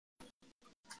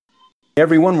Hey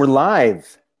everyone, we're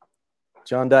live.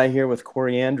 John Dye here with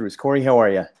Kori Andrews. Kori, how are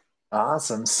you?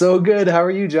 Awesome. So good. How are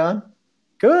you, John?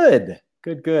 Good,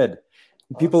 good, good.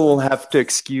 People will Awesome. have to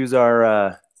excuse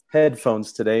our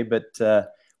headphones today, but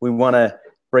we want to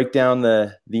break down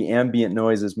the ambient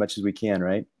noise as much as we can,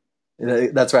 right?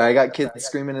 That's right. I got kids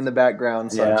screaming in the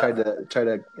background, so I've Yeah, tried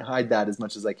to hide that as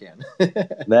much as I can.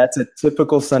 that's a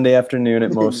typical Sunday afternoon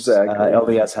at most Exactly.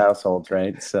 LDS households,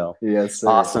 right? So Yes, sir.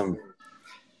 awesome.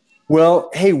 Well,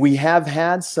 hey, we have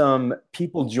had some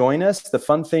people join us. The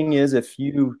fun thing is, if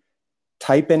you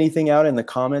type anything out in the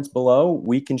comments below,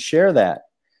 we can share that.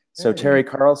 So Hey, Terry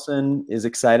Carlson is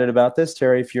excited about this.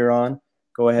 Terry, if you're on,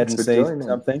 go ahead thanks and for say joining.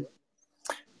 something.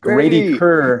 Grady Grady.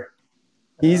 Kerr,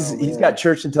 Oh he's got man.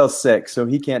 church until 6, so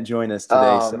he can't join us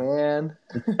today. Oh So man.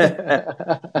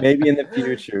 maybe in the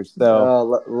future. So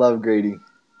Oh, love Grady.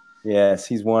 yes,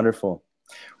 he's wonderful.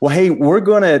 Well, hey, we're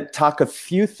going to talk a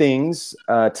few things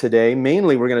today.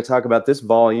 Mainly, we're going to talk about this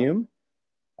volume.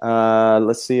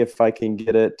 Let's see if I can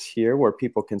get it here where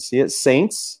people can see it.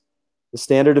 Saints, the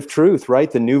Standard of Truth,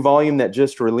 right? The new volume that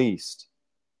just released.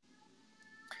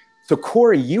 So,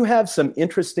 Kori, you have some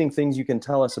interesting things you can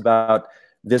tell us about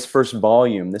this first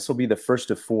volume. This will be the first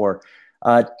of 4.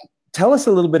 Tell us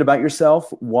a little bit about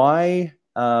yourself, why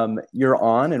you're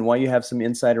on, and why you have some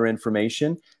insider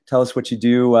information. Tell us what you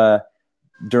do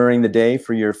during the day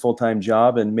for your full-time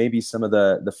job, and maybe some of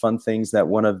the fun things that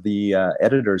one of the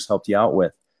editors helped you out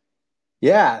with.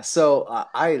 Yeah, so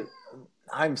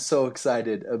I'm so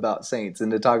excited about Saints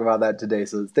and to talk about that today.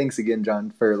 So thanks again, John,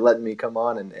 for letting me come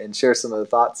on and share some of the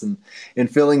thoughts and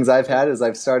feelings I've had as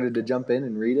I've started to jump in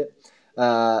and read it.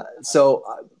 A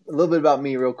little bit about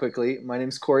me real quickly. My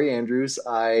name's Kori Andrews.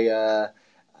 I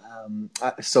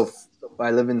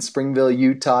live in Springville,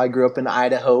 Utah. I grew up in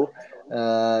Idaho.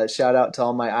 Shout out to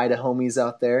all my Idaho homies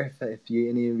out there.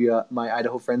 Any of you, my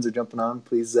Idaho friends are jumping on,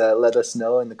 please let us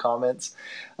know in the comments.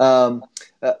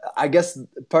 I guess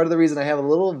part of the reason I have a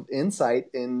little insight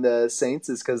in the Saints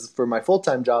is because for my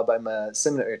full-time job, I'm a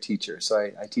seminary teacher. So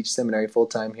I teach seminary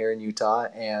full-time here in Utah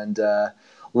and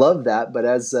love that. But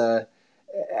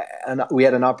and we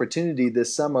had an opportunity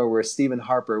this summer where Stephen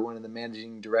Harper, one of the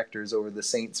managing directors over the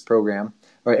Saints program,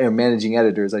 or managing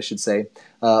editors, I should say,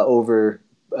 over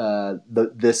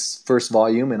this first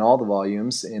volume and all the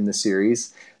volumes in the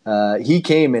series. He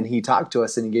came and he talked to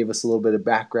us and he gave us a little bit of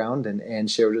background and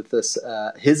shared with us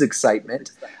his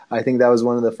excitement. I think that was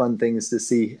one of the fun things to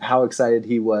see how excited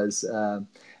he was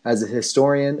as a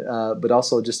historian, but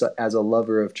also just as a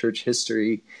lover of church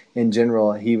history in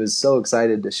general. He was so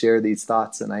excited to share these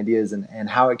thoughts and ideas and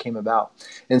how it came about.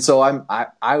 And so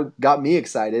I got me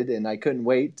excited and I couldn't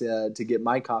wait to get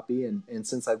my copy. And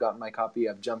since I've gotten my copy,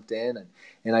 I've jumped in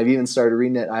and I've even started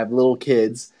reading it. I have little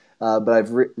kids. But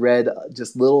I've read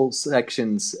just little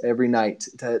sections every night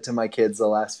to my kids the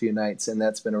last few nights, and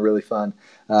that's been a really fun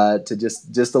to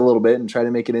just a little bit and try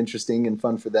to make it interesting and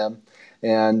fun for them.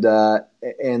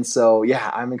 And so yeah,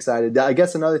 I'm excited. I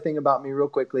guess another thing about me, real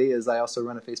quickly, is I also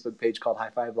run a Facebook page called High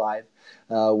Five Live,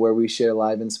 where we share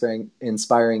live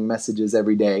inspiring messages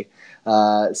every day.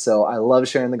 So I love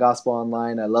sharing the gospel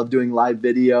online. I love doing live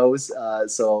videos.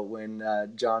 So when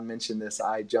John mentioned this,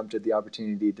 I jumped at the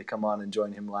opportunity to come on and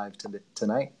join him live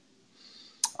tonight.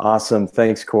 Awesome.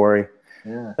 Thanks, Kori.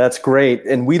 Yeah. That's great.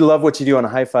 And we love what you do on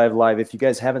High Five Live. If you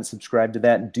guys haven't subscribed to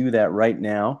that, do that right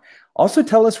now. Also,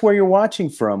 tell us where you're watching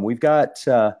from. We've got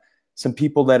some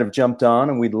people that have jumped on,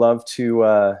 and we'd love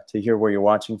to hear where you're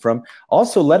watching from.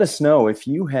 Also, let us know if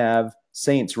you have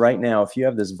Saints right now, if you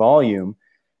have this volume.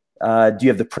 Do you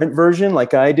have the print version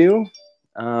like I do?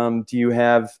 Do you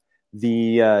have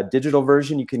the digital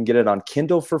version? You can get it on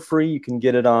Kindle for free. You can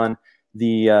get it on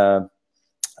the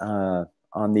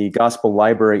Gospel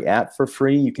Library app for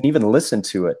free. You can even listen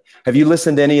to it. Have you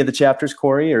listened to any of the chapters,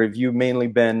 Kori, or have you mainly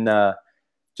been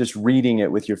just reading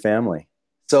it with your family?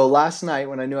 So last night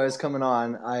when I knew I was coming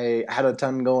on, I had a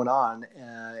ton going on,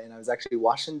 and I was actually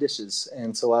washing dishes.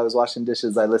 And so while I was washing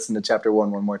dishes, I listened to chapter one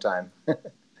more time.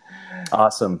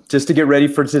 Awesome. Just to get ready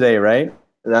for today, right?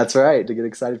 That's right, to get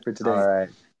excited for All today. right.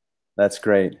 That's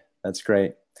great. That's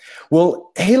great.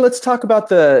 Well, hey, let's talk about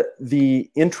the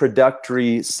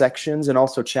introductory sections and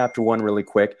also chapter 1 really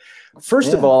quick.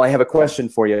 First of Yeah. all, I have a question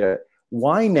for you.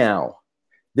 Why now?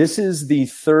 This is the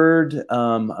third,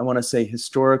 I want to say,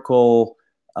 historical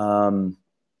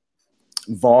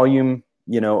volume,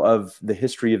 of the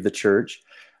history of the church.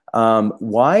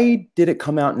 Why did it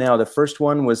come out now? The first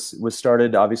one was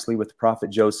started obviously with the prophet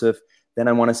Joseph. Then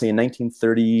I want to say in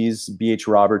 1930s, B.H.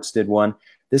 Roberts did one.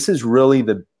 This is really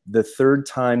the third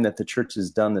time that the church has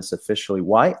done this officially.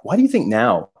 Why do you think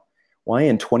now? Why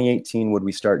in 2018 would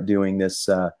we start doing this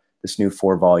this new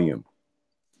 4-volume?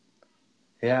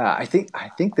 Yeah, I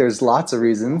think there's lots of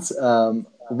reasons.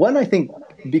 One, I think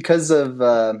because of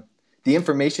the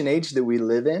information age that we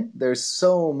live in, there's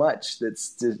so much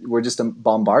we're just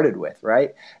bombarded with,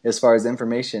 right? As far as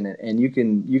information, and you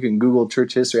can Google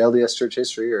church history, LDS church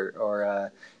history,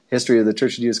 or history of the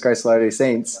Church of Jesus Christ of Latter-day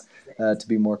Saints, to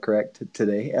be more correct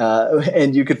today,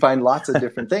 and you could find lots of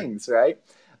different things, right?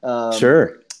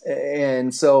 Sure.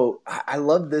 And so I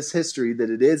love this history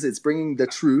that it's bringing the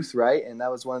truth, right? And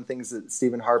that was one of the things that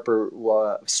Stephen Harper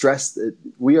stressed, that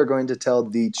we are going to tell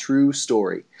the true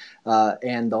story,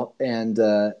 and in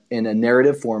a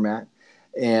narrative format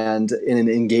and in an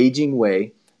engaging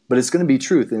way. But it's going to be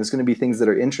truth, and it's going to be things that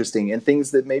are interesting and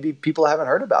things that maybe people haven't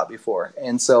heard about before.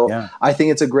 And so Yeah. I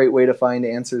think it's a great way to find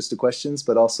answers to questions,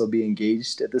 but also be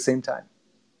engaged at the same time.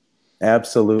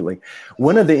 Absolutely.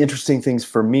 One of the interesting things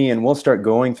for me, and we'll start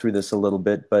going through this a little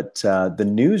bit, but the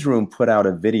Newsroom put out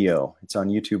a video. It's on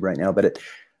YouTube right now, but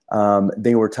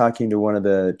they were talking to one of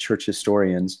the church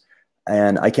historians,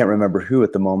 and I can't remember who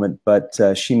at the moment, but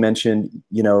she mentioned,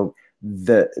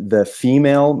 the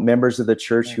female members of the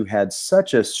church who had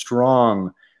such a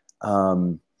strong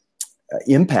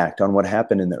impact on what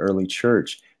happened in the early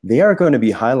church. They are going to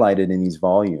be highlighted in these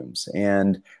volumes.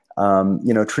 And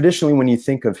traditionally, when you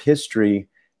think of history,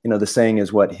 the saying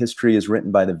is what? History is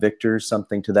written by the victors,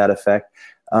 something to that effect.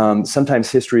 Sometimes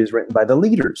history is written by the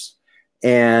leaders.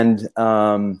 And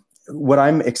what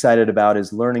I'm excited about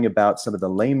is learning about some of the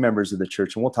lay members of the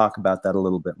church. And we'll talk about that a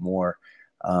little bit more,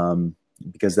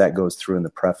 because that goes through in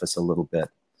the preface a little bit.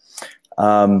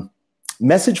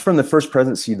 Message from the First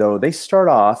Presidency, though, they start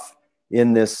off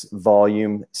in this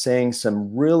volume saying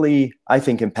some really, I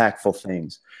think, impactful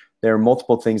things. There are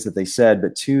multiple things that they said,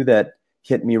 but two that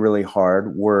hit me really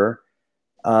hard were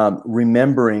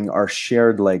remembering our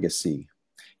shared legacy.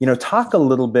 Talk a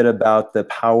little bit about the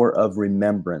power of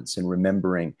remembrance and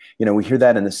remembering. We hear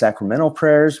that in the sacramental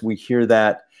prayers. We hear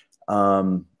that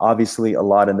obviously a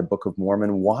lot in the Book of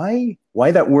Mormon. Why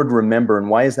that word remember, and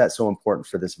why is that so important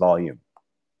for this volume?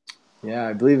 Yeah,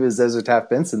 I believe it was Ezra Taft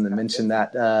Benson that mentioned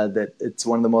that it's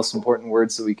one of the most important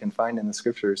words that we can find in the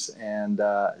scriptures. And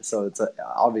so it's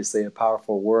obviously a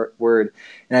powerful word.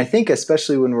 And I think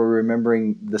especially when we're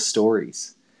remembering the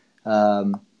stories,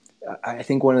 I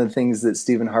think one of the things that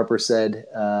Stephen Harper said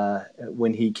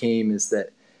when he came is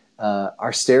that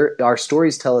our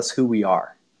stories tell us who we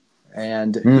are,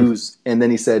 and and then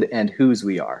he said, and whose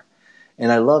we are.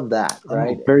 And I love that,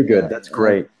 right? Oh, very good. That's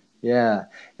great. Yeah,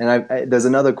 and there's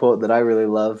another quote that I really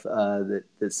love that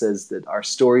says that our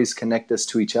stories connect us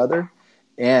to each other,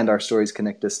 and our stories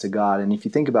connect us to God. And if you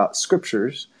think about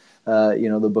scriptures,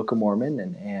 the Book of Mormon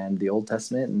and the Old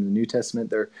Testament and the New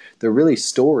Testament, they're really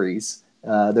stories.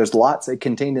 There's lots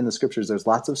contained in the scriptures. There's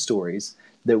lots of stories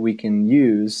that we can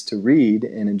use to read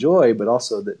and enjoy, but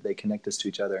also that they connect us to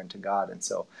each other and to God. And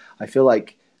so I feel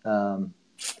like,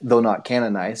 though not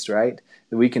canonized, right,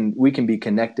 that we can be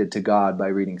connected to God by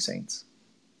reading saints.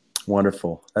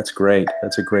 Wonderful. That's great.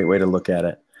 That's a great way to look at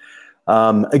it.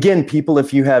 Again, people,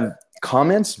 if you have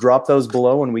comments, drop those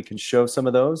below and we can show some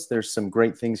of those. There's some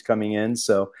great things coming in.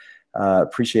 So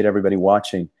appreciate everybody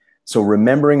watching. So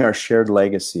remembering our shared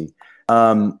legacy.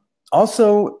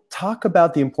 Also talk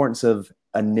about the importance of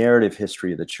a narrative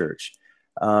history of the church.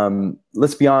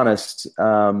 Let's be honest,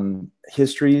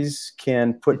 histories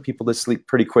can put people to sleep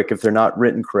pretty quick if they're not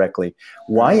written correctly.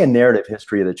 Why a narrative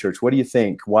history of the church? What do you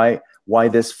think? Why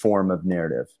this form of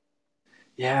narrative?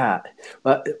 Yeah,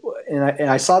 and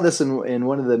I saw this in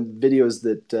one of the videos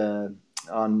that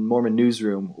on Mormon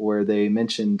Newsroom where they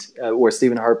mentioned, where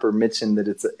Stephen Harper mentioned that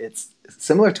it's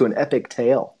similar to an epic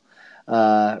tale.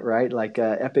 Right? Like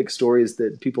epic stories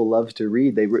that people love to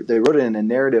read. They wrote it in a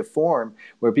narrative form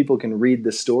where people can read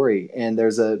the story, and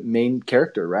there's a main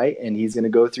character, right? And he's going to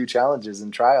go through challenges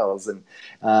and trials, and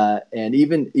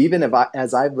even if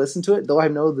as I've listened to it, though I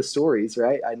know the stories,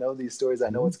 right? I know these stories. I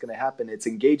know what's going to happen. It's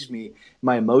engaged me,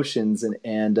 my emotions,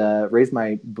 and raised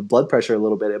my blood pressure a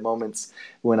little bit at moments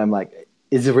when I'm like,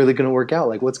 is it really going to work out?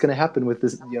 Like, what's going to happen with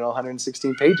this,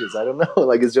 116 pages? I don't know.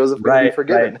 Like, is Joseph going to be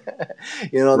forgiven?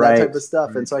 Right. That type of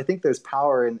stuff. And so I think there's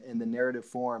power in the narrative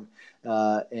form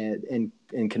and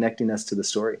connecting us to the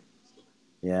story.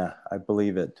 Yeah, I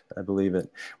believe it. I believe it.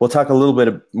 We'll talk a little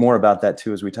bit more about that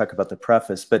too as we talk about the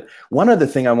preface. But one other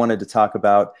thing I wanted to talk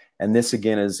about, and this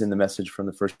again is in the message from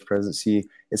the First Presidency,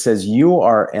 it says, you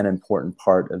are an important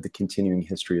part of the continuing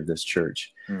history of this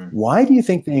church. Why do you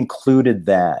think they included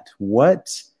that?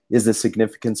 What is the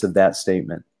significance of that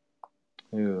statement?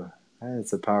 Ooh,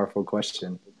 that's a powerful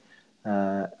question.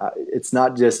 It's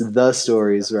not just the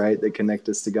stories, right, that connect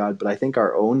us to God, but I think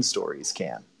our own stories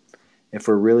can. if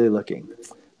we're really looking.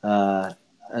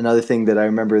 Another thing that I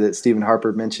remember that Stephen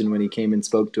Harper mentioned when he came and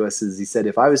spoke to us is he said,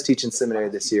 if I was teaching seminary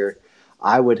this year,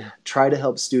 I would try to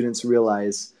help students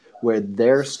realize where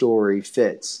their story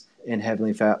fits in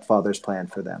Heavenly Father's plan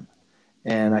for them.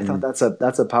 And I thought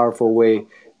that's a powerful way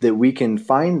that we can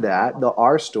find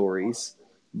our stories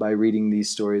by reading these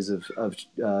stories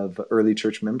of early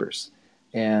church members.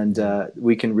 And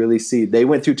we can really see they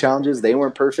went through challenges, they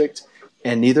weren't perfect,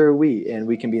 and neither are we, and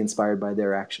we can be inspired by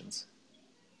their actions.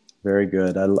 Very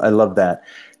good. I love that.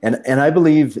 And I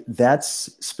believe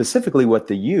that's specifically what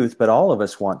the youth, but all of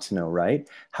us want to know, right?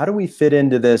 How do we fit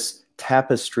into this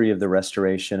tapestry of the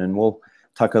restoration? And we'll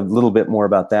talk a little bit more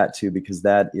about that too, because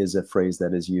that is a phrase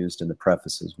that is used in the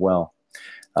preface as well.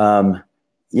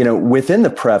 Within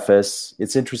the preface,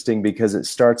 it's interesting because it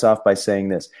starts off by saying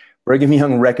this: Brigham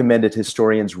Young recommended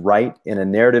historians write in a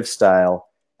narrative style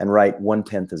and write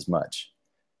 1/10 as much.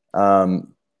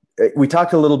 We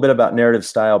talked a little bit about narrative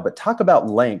style, but talk about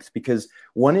length, because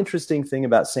one interesting thing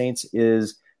about Saints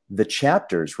is the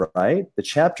chapters, right? The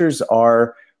chapters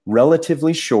are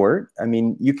relatively short. I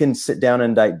mean, you can sit down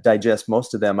and digest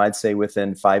most of them, I'd say,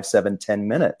 within 5, 7, 10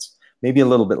 minutes, maybe a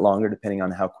little bit longer, depending on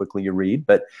how quickly you read.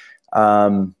 But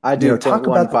I do talk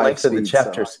about the length of the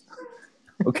chapters.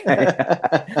 So. Okay.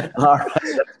 All right.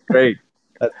 That's great.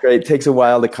 That's great. It takes a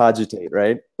while to cogitate,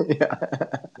 right? Yeah.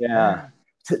 Yeah.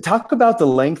 Talk about the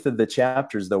length of the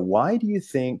chapters, though. Why do you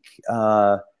think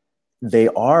they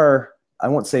are, I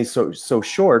won't say so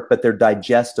short, but they're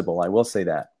digestible? I will say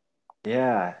that.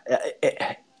 Yeah.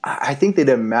 I think they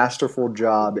did a masterful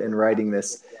job in writing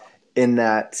this, in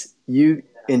that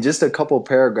in just a couple of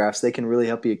paragraphs, they can really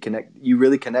help you connect. You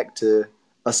really connect to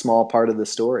a small part of the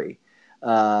story.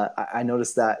 I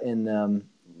noticed that in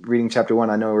reading chapter 1.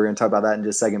 I know we're going to talk about that in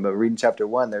just a second, but reading chapter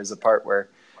 1, there's a part where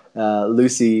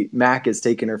Lucy Mack is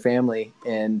taking her family,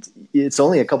 and it's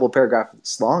only a couple of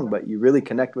paragraphs long, but you really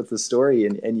connect with the story,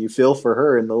 and you feel for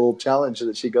her and the little challenge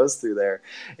that she goes through there.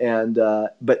 And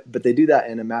but they do that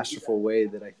in a masterful way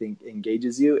that I think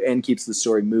engages you and keeps the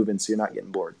story moving, so you're not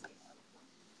getting bored.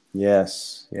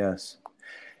 Yes.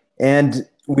 And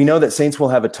we know that Saints will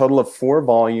have a total of 4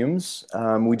 volumes.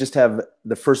 We just have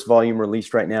the first volume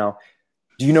released right now.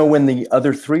 Do you know when the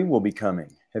other 3 will be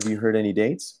coming? Have you heard any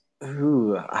dates?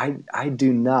 Ooh, I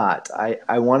do not.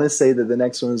 I want to say that the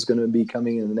next one is going to be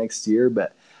coming in the next year,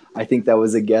 but I think that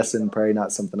was a guess and probably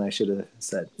not something I should have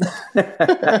said.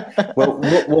 Well,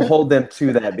 we'll hold them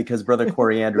to that, because Brother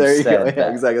Kori Andrews said that.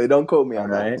 Yeah, exactly. Don't quote me on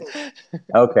that. Right?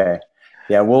 Okay.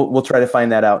 Yeah, we'll try to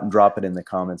find that out and drop it in the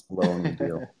comments below in the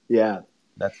deal. Yeah.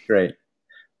 That's great.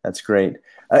 That's great.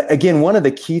 Again, one of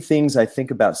the key things I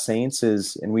think about Saints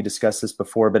is, and we discussed this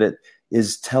before, but it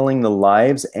is telling the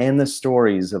lives and the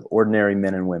stories of ordinary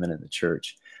men and women in the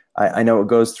church. I know it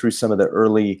goes through some of the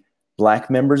early Black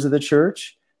members of the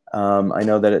church. I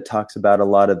know that it talks about a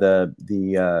lot of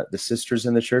the sisters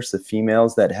in the church, the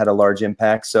females that had a large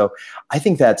impact. So I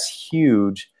think that's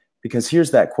huge, because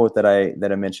here's that quote that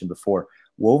I mentioned before: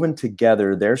 woven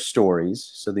together their stories,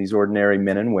 so these ordinary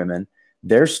men and women,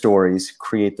 their stories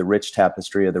create the rich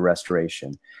tapestry of the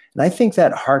restoration. And I think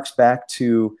that harks back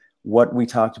to what we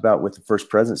talked about with the First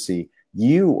Presidency.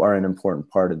 You are an important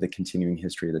part of the continuing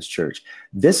history of this church.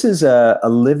 This is a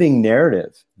living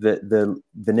narrative. The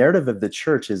narrative of the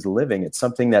church is living. It's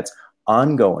something that's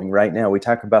ongoing right now. We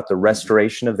talk about the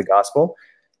restoration of the gospel.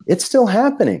 It's still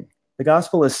happening. The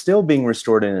gospel is still being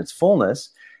restored in its fullness,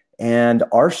 and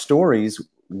our stories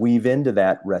weave into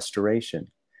that restoration.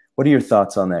 What are your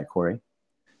thoughts on that, Kori?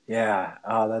 Yeah,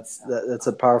 that's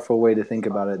a powerful way to think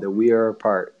about it, that we are a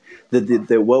part,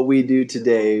 that what we do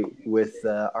today with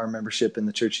our membership in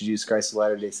the Church of Jesus Christ of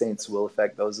Latter-day Saints will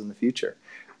affect those in the future,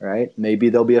 right? Maybe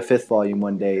there'll be a 5th volume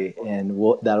one day, and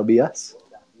that'll be us.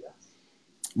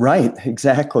 Right,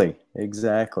 exactly.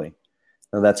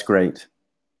 No, that's great.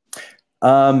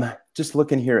 Just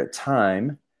looking here at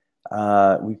time,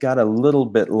 we've got a little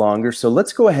bit longer, so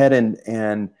let's go ahead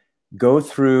and go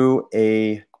through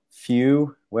a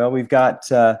few. Well, we've got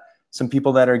some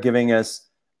people that are giving us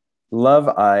love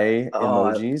eye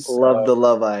emojis. Love the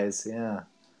love eyes, yeah.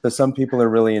 So some people are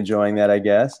really enjoying that, I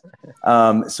guess.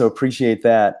 So appreciate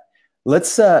that.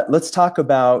 Let's talk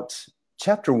about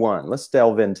chapter 1. Let's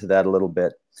delve into that a little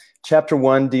bit. Chapter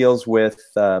 1 deals with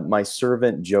my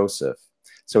servant Joseph.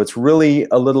 So it's really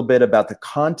a little bit about the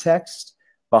context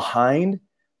behind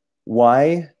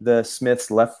why the Smiths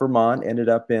left Vermont, ended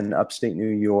up in upstate New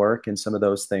York, and some of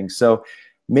those things. So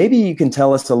maybe you can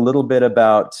tell us a little bit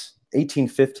about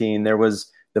 1815. There was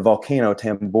the volcano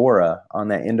Tambora on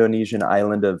the Indonesian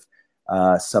island of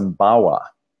Sumbawa.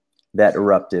 that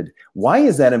erupted. Why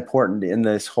is that important in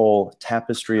this whole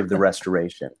tapestry of the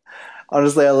restoration?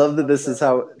 Honestly, I love that this is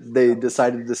how they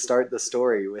decided to start the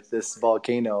story, with this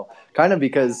volcano. Kind of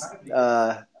because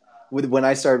when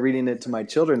I started reading it to my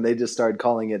children, they just started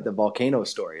calling it the volcano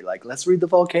story. Like, let's read the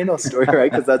volcano story, right?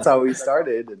 Because that's how we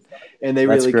started, and they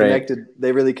That's really great. connected.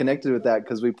 They really connected with that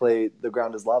because we play "The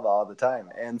Ground Is Lava" all the time,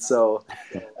 and so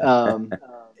um,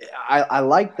 I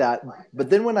like that. But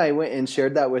then when I went and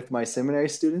shared that with my seminary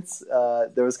students,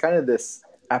 there was kind of this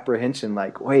apprehension,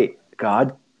 like, wait,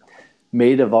 God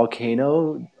made a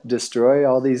volcano destroy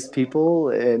all these people,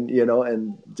 and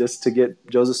and just to get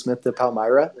Joseph Smith to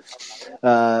Palmyra.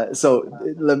 So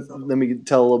let me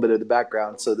tell a little bit of the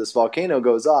background. So this volcano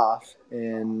goes off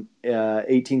in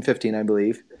 1815, I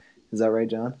believe. Is that right,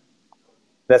 John?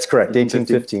 That's correct.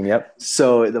 1815. 1815. Yep.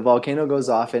 So the volcano goes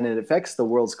off, and it affects the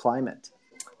world's climate.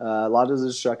 A lot of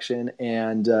destruction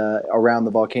and around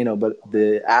the volcano, but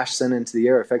the ash sent into the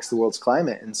air affects the world's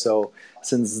climate. And so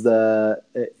since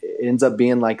it ends up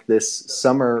being like this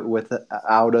summer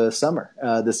without a summer,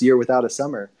 this year without a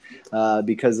summer,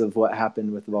 because of what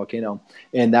happened with the volcano.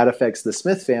 And that affects the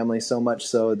Smith family so much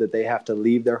so that they have to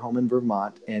leave their home in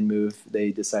Vermont and move.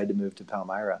 They decide to move to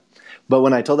Palmyra. But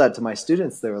when I told that to my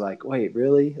students, they were like, wait,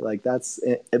 really? Like, that's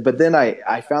it. But then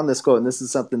I found this quote, and this is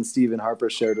something Stephen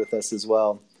Harper shared with us as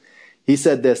well. He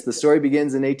said this: the story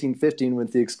begins in 1815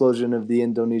 with the explosion of the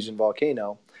Indonesian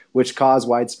volcano, which caused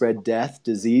widespread death,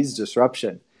 disease,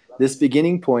 disruption. This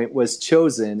beginning point was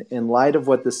chosen in light of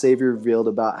what the Savior revealed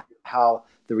about how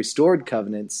the restored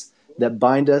covenants that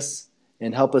bind us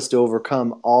and help us to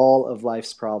overcome all of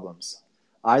life's problems.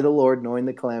 I, the Lord, knowing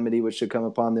the calamity which should come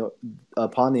upon the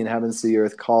inhabitants of the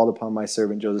earth, called upon my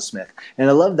servant Joseph Smith. And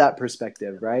I love that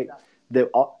perspective, right?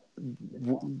 That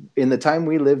in the time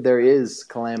we live, there is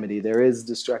calamity, there is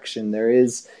destruction, there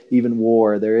is even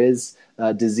war, there is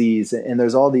disease, and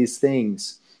there's all these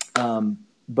things.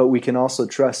 But we can also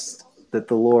trust that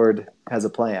the Lord has a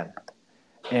plan,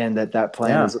 and that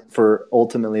plan is for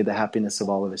ultimately the happiness of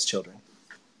all of his children.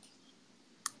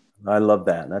 I love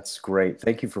that. That's great.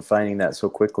 Thank you for finding that so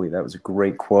quickly. That was a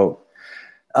great quote.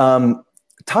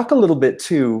 Talk a little bit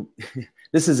too.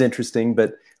 This is interesting,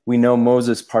 but we know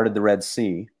Moses parted the Red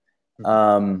Sea.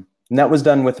 And that was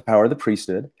done with the power of the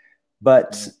priesthood.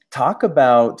 But talk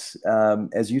about,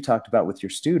 as you talked about with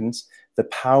your students, the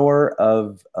power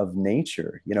of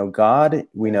nature. God,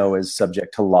 we know, is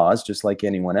subject to laws just like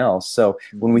anyone else. So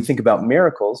when we think about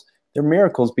miracles, they're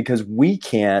miracles because we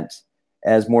can't,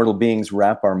 as mortal beings,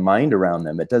 wrap our mind around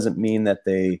them. It doesn't mean that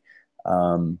it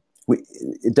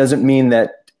doesn't mean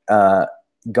that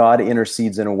God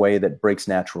intercedes in a way that breaks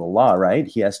natural law, right?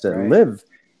 He has to live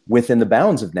within the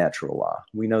bounds of natural law.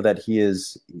 We know that he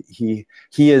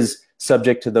is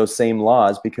subject to those same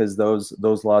laws because those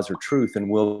laws are truth and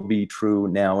will be true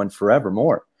now and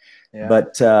forevermore. Yeah.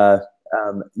 But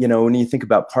when you think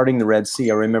about parting the Red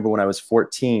Sea, I remember when I was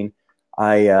 14,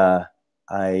 I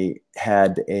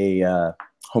had a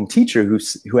home teacher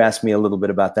who asked me a little bit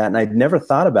about that, and I'd never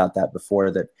thought about that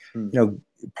before. That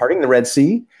parting the Red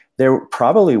Sea, there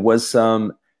probably was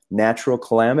some natural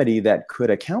calamity that could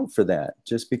account for that,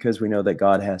 just because we know that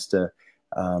God has to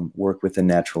work within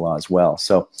natural law as well.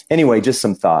 So anyway, just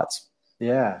some thoughts.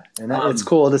 Yeah, and it's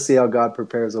cool to see how God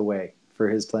prepares a way for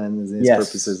his plans and his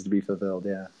purposes to be fulfilled.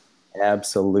 Yeah,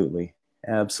 absolutely.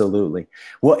 Absolutely.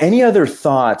 Well, any other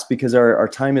thoughts? Because our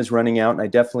time is running out, and I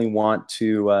definitely want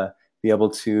to be able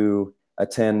to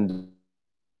attend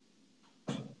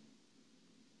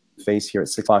face here at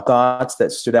 6 o'clock. Thoughts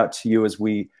that stood out to you as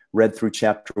we read through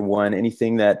chapter 1?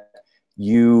 Anything that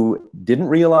you didn't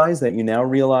realize that you now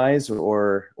realize,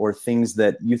 or things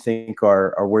that you think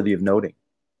are worthy of noting?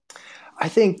 I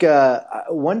think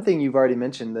one thing you've already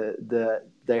mentioned,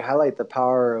 they highlight the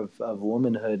power of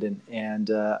womanhood, and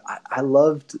I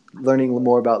loved learning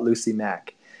more about Lucy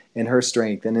Mack and her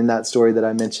strength. And in that story that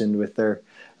I mentioned with their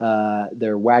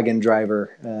wagon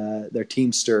driver, their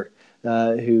teamster,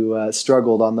 who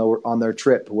struggled on their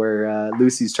trip, where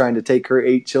Lucy's trying to take her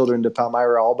 8 children to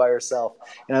Palmyra all by herself.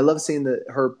 And I love seeing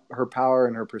her power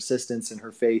and her persistence and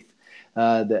her faith.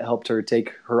 That helped her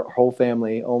take her whole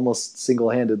family almost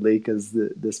single-handedly, because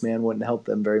this man wouldn't help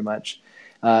them very much,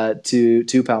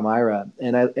 to Palmyra.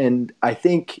 And I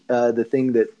think the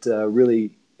thing that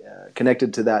really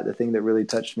connected to that, the thing that really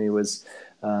touched me, was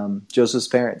Joseph's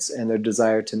parents and their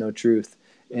desire to know truth,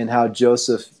 and how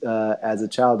Joseph, as a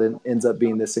child, ends up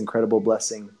being this incredible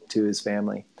blessing to his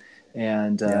family.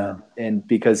 And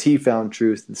because he found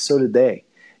truth, so did they.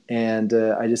 And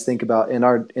I just think about in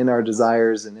our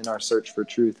desires and in our search for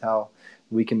truth, how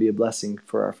we can be a blessing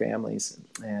for our families.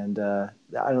 And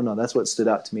I don't know. That's what stood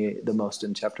out to me the most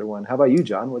in chapter 1. How about you,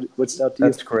 John? What stood out to you?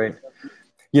 That's great.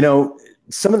 You know,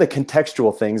 some of the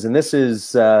contextual things, and this is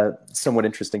somewhat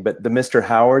interesting, but the Mr.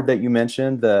 Howard that you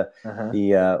mentioned, the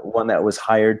one that was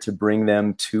hired to bring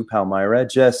them to Palmyra,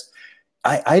 just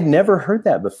I'd never heard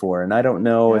that before, and I don't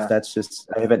know if that's just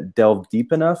I haven't delved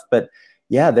deep enough, but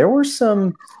yeah, there were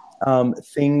some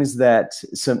things that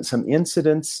some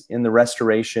incidents in the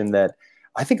restoration that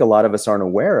I think a lot of us aren't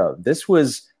aware of. This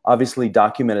was obviously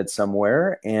documented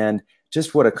somewhere, and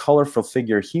just what a colorful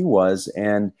figure he was.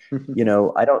 And, you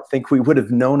know, I don't think we would have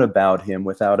known about him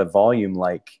without a volume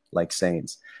like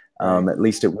Saints. At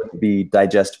least it wouldn't be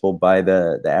digestible by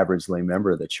the average lay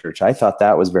member of the church. I thought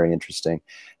that was very interesting.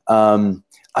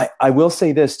 I will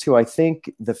say this too. I think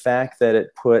the fact that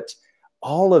it put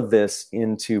all of this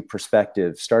into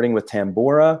perspective, starting with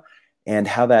Tambora and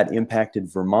how that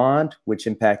impacted Vermont, which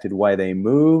impacted why they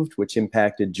moved, which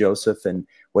impacted Joseph and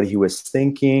what he was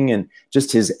thinking, and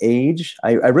just his age.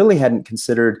 I really hadn't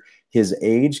considered his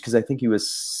age because I think he was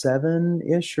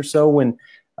 7-ish or so when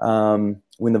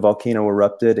the volcano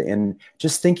erupted, and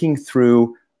just thinking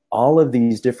through all of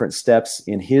these different steps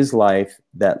in his life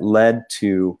that led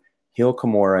to Hill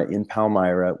Cumorah in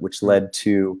Palmyra, which led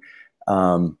to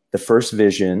the first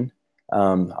vision,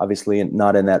 obviously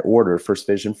not in that order, first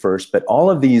vision first, but all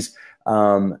of these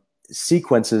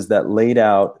sequences that laid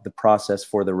out the process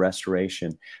for the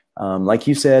restoration. Like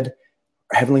you said,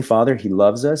 Heavenly Father, he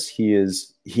loves us.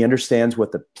 He understands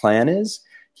what the plan is.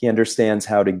 He understands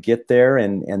how to get there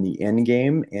and the end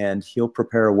game, and he'll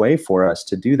prepare a way for us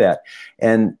to do that.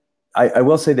 And I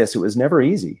will say this, it was never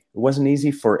easy. It wasn't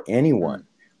easy for anyone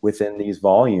within these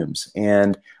volumes.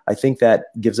 And I think that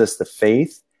gives us the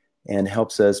faith and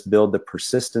helps us build the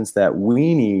persistence that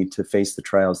we need to face the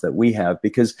trials that we have.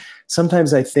 Because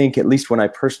sometimes I think, at least when I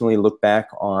personally look back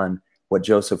on what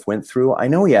Joseph went through, I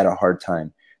know he had a hard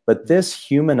time, but this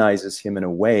humanizes him in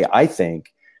a way, I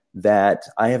think, that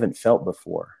I haven't felt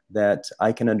before, that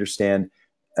I can understand,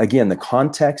 again, the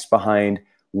context behind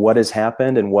what has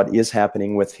happened and what is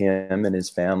happening with him and his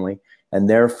family, and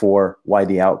therefore why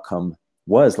the outcome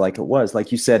was like it was.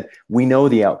 Like you said, we know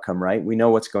the outcome, right? We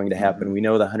know what's going to happen. We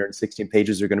know the 116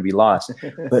 pages are going to be lost.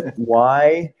 But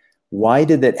why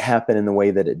did it happen in the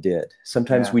way that it did?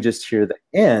 Sometimes we just hear the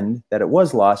end, that it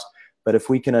was lost. But if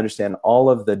we can understand all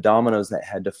of the dominoes that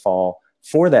had to fall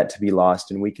for that to be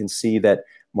lost, and we can see that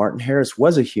Martin Harris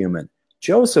was a human,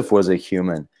 Joseph was a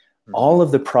human, all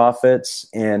of the prophets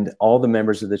and all the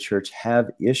members of the church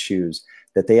have issues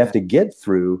that they have to get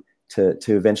through to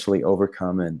eventually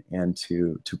overcome and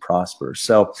to prosper.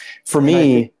 So for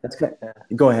me, that's good.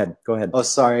 Go ahead. Oh,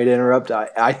 sorry to interrupt.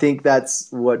 I think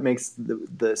that's what makes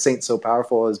the Saints so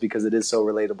powerful, is because it is so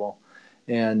relatable.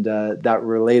 And that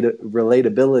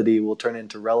relatability will turn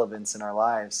into relevance in our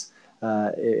lives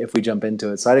if we jump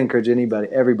into it. So I'd encourage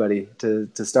everybody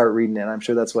to start reading it. I'm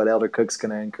sure that's what Elder Cook's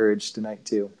going to encourage tonight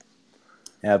too.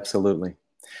 Absolutely.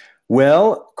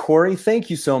 Well, Kori, thank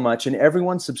you so much. And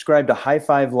everyone, subscribe to High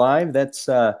Five Live. That's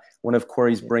one of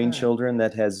Kori's brainchildren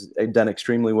that has done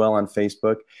extremely well on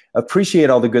Facebook. Appreciate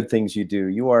all the good things you do.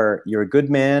 You're a good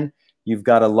man. You've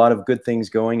got a lot of good things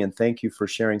going, and thank you for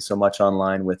sharing so much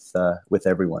online with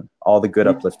everyone. All the good,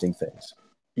 uplifting things.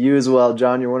 You as well,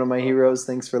 John. You're one of my heroes.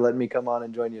 Thanks for letting me come on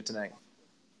and join you tonight.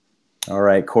 All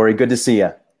right, Kori, good to see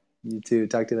you. You too.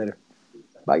 Talk to you later.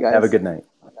 Bye, guys. Have a good night.